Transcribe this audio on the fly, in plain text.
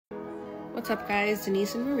What's up guys,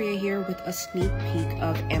 Denise and Maria here with a sneak peek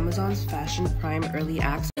of Amazon's Fashion Prime Early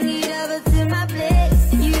Access.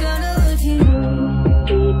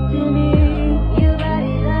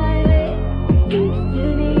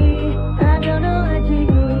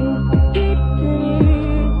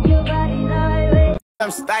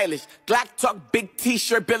 I'm stylish, Glock talk, big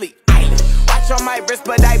t-shirt, Billy Eilish. Watch on my wrist,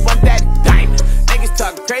 but I want that diamond. Niggas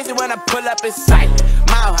talk crazy when I pull up in silent.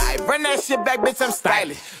 Mile high, run that shit back, bitch, I'm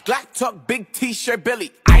stylish. Glock talk, big t-shirt,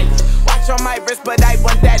 Billy Eilish. Watch on my wrist, but I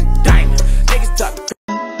want that diamond. Niggas talk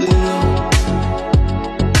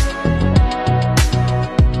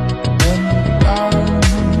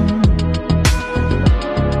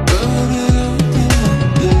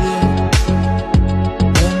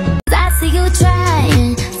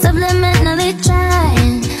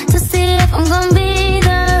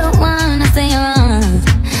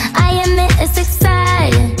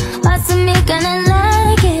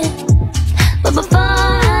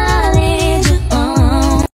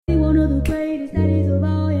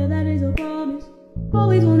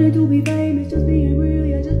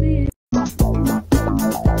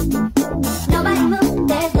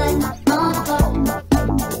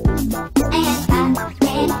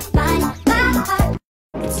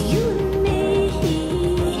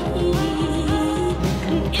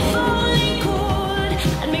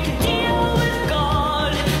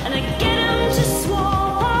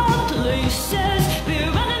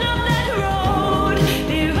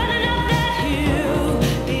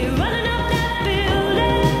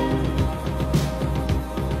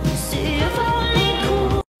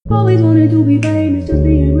always wanted to be famous, just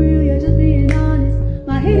being real, yeah, just being honest.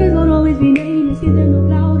 My haters won't always be nameless, give them no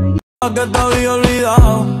clout. Que te había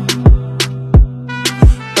olvidado,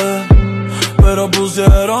 pero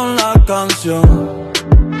pusieron la canción,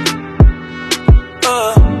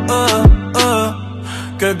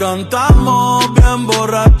 que cantamos bien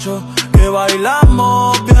borracho, que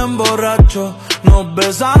bailamos bien borracho, nos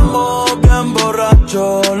besamos bien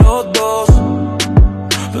borracho los dos.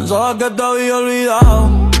 Pensaba que te había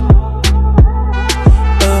olvidado,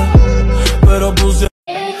 pero puse.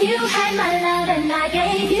 If you had my love and I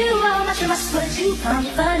gave you all my trust, would you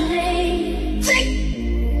company?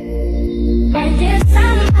 And if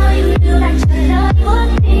somehow you knew that your love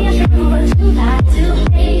would be a true, would you lie to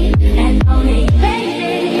me and only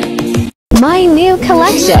baby? My new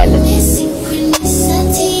collection.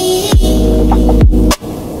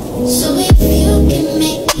 So if you can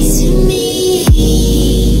make peace with me,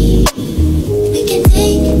 we can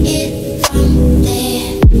take it from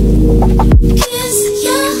there. 'Cause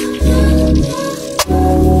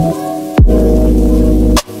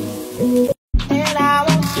and I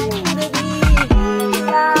want you to be,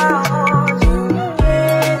 I want you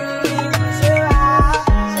ready to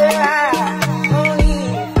ride on me.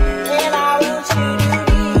 And I want you to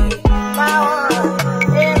be my one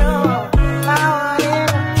and all, my one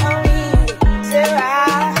and only to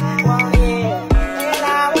ride on me. And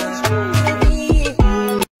I want you to be.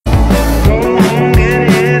 Go home, get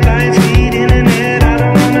headlines, feed internet. I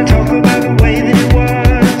don't wanna talk about the way that it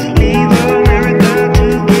was. Leave America,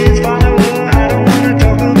 2 kids follow her. I don't wanna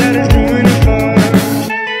talk about us doing it first.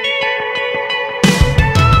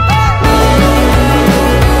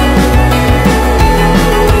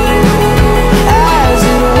 As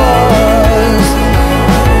it was,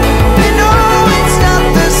 you know it's not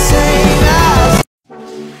the same as.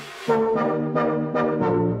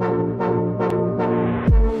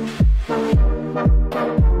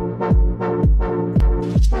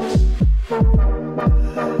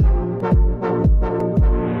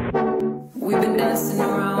 We've been dancing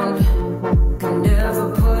around, can never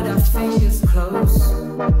put our fingers close.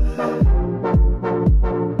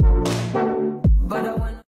 But I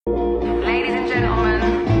want. Ladies and gentlemen,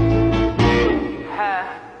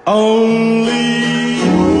 Only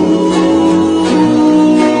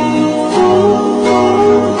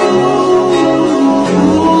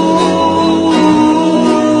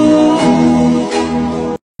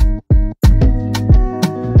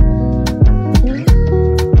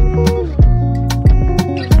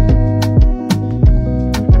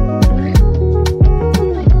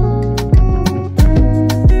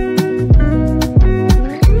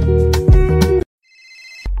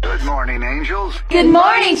Good morning, angels. Good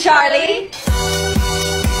morning, Charlie.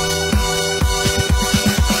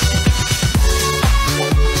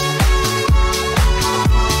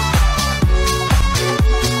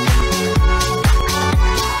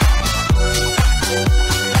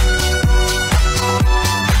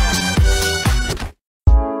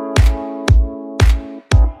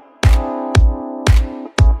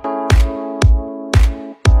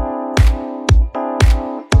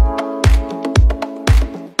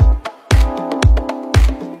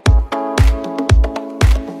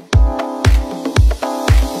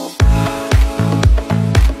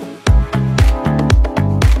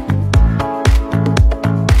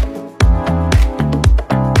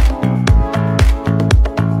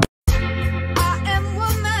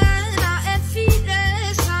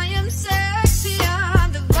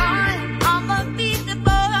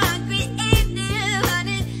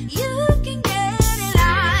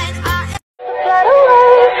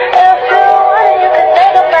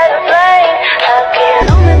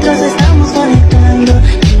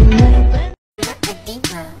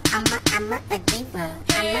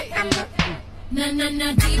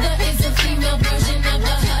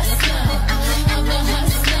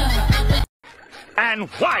 And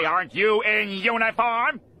why aren't you in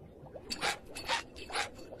uniform?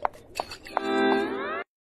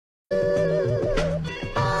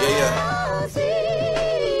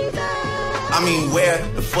 I mean, where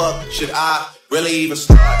the fuck should I really even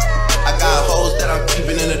start? I got hoes that I'm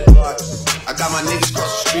keeping in the dark. I got my niggas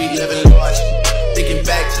cross the street living large. Thinking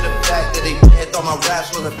back to the fact that they dead, thought my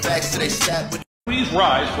raps were the facts, so they sat with. Please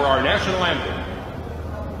rise for our national anthem.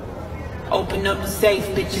 Open up the safe,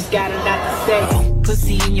 bitches got a lot to say.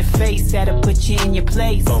 Pussy in your face, that'll put you in your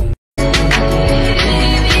place.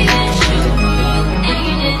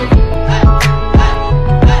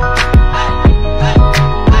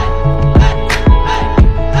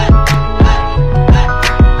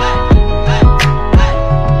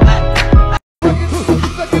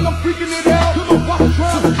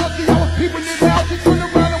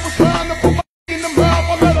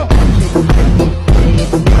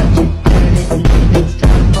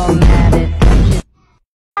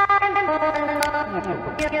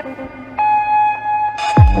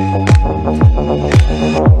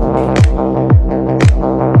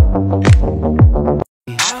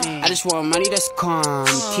 I just want money that's calm.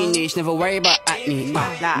 Teenage, never worry about acne.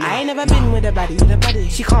 I ain't never been with a baddie.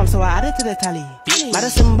 She calm, so I added to the tally.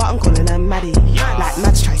 Madison, but I'm calling her Maddie. Like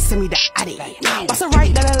Mads try to send me the addy. What's a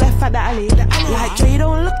right, then I left at the alley. Like Dre,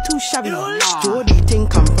 don't look too shabby. Jordy thing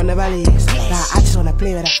come from the valleys. Like I just wanna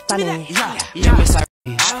play with that funny.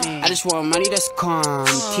 I just want money that's calm.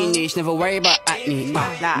 Teenage, never worry about acne.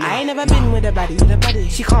 I ain't never been with a baddie.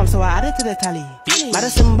 She calm, so I added to the tally.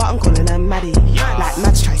 Madison, but I'm calling her Maddie. Like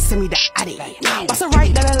Mads try to send me the addy. What's a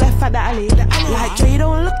right, then I left at the alley. Like Dre,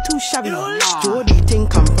 don't look too shabby. Jordy thing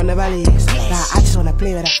come from the valleys. Like I just wanna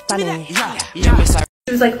play with that funny.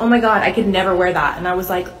 She was like, oh my god, I could never wear that. And I was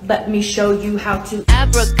like, let me show you how to.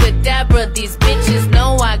 Abracadabra, these bitches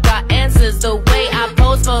know I got answers. The way I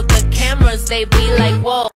pose for the cameras, they be like,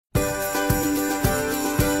 whoa.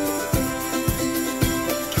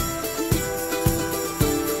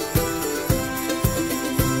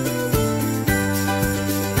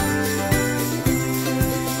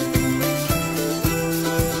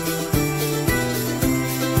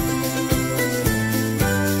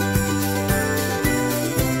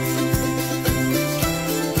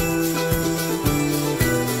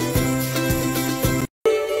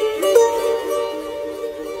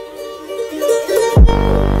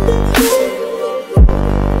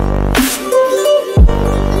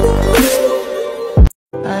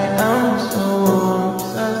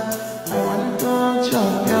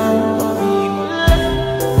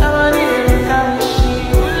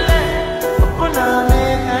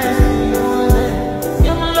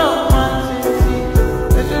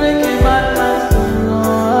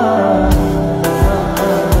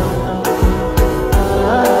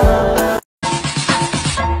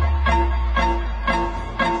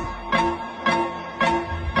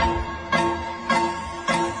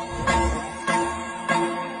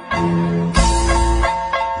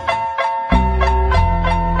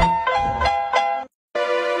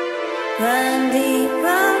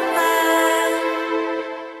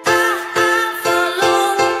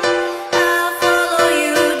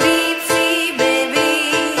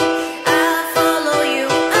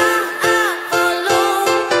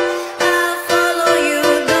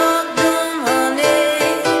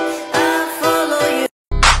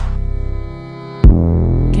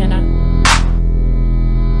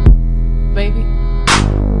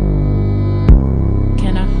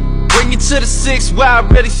 To the 6 where I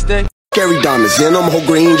really stay. Scary diamonds, and I'm whole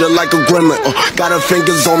green just like a gremlin. Got her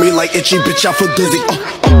fingers on me like itchy, bitch, I feel dizzy.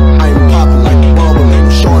 I am popping like a bubble, name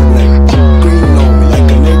Chardonnay. Green on me like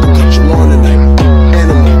a nigga cut your lawn tonight.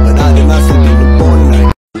 Animal, but I did not sleep in the morning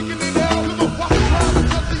night.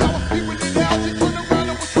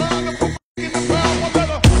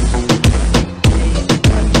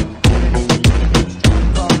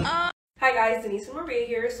 Hi guys, Denise and Maria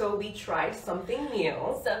here. So we tried something new.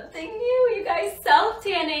 You guys,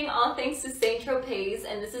 self-tanning, all thanks to Saint Tropez,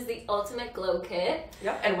 and this is the ultimate glow kit.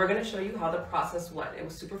 Yep, and we're gonna show you how the process went. It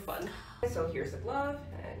was super fun. So here's the glove,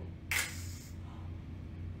 and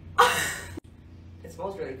it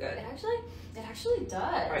smells really good. It actually does.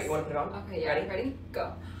 All right, you want to put it on? Okay, yeah. Ready?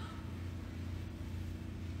 Go.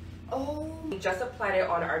 Oh, we just applied it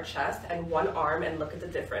on our chest and one arm, and look at the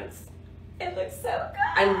difference. It looks so good.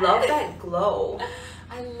 I love that glow.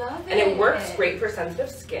 I love it. And it works great for sensitive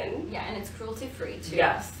skin. Yeah, and it's cruelty free too.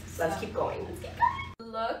 Yes. Let's keep going. Let's get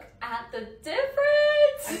going. Look at the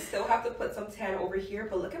difference. I still have to put some tan over here,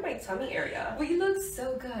 but look at my tummy area. We look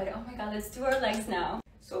so good. Oh my god, let's do our legs now.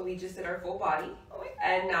 So we just did our full body.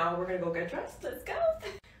 And now we're gonna go get dressed. Let's go.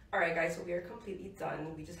 Alright guys, so we are completely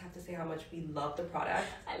done. We just have to say how much we love the product.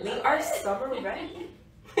 We are summer ready.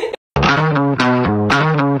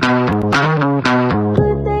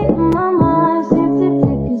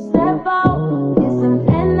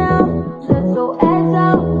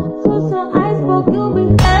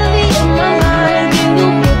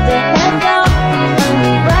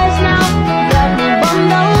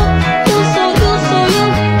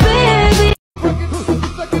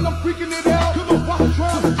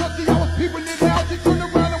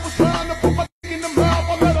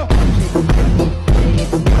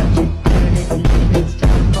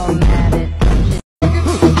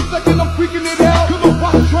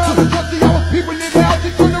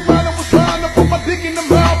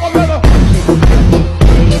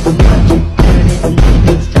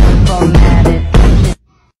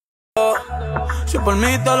 Si por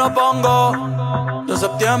mí te lo pongo, de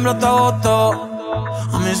septiembre hasta agosto.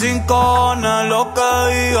 A mis 5 cojones lo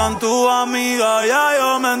que digan tu amiga, ya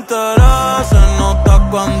yo me enteré. Se nota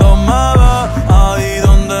cuando me ves, ahí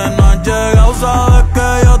donde no has llegado, sabes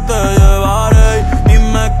que yo te llevaré.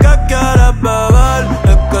 Dime qué quieres beber.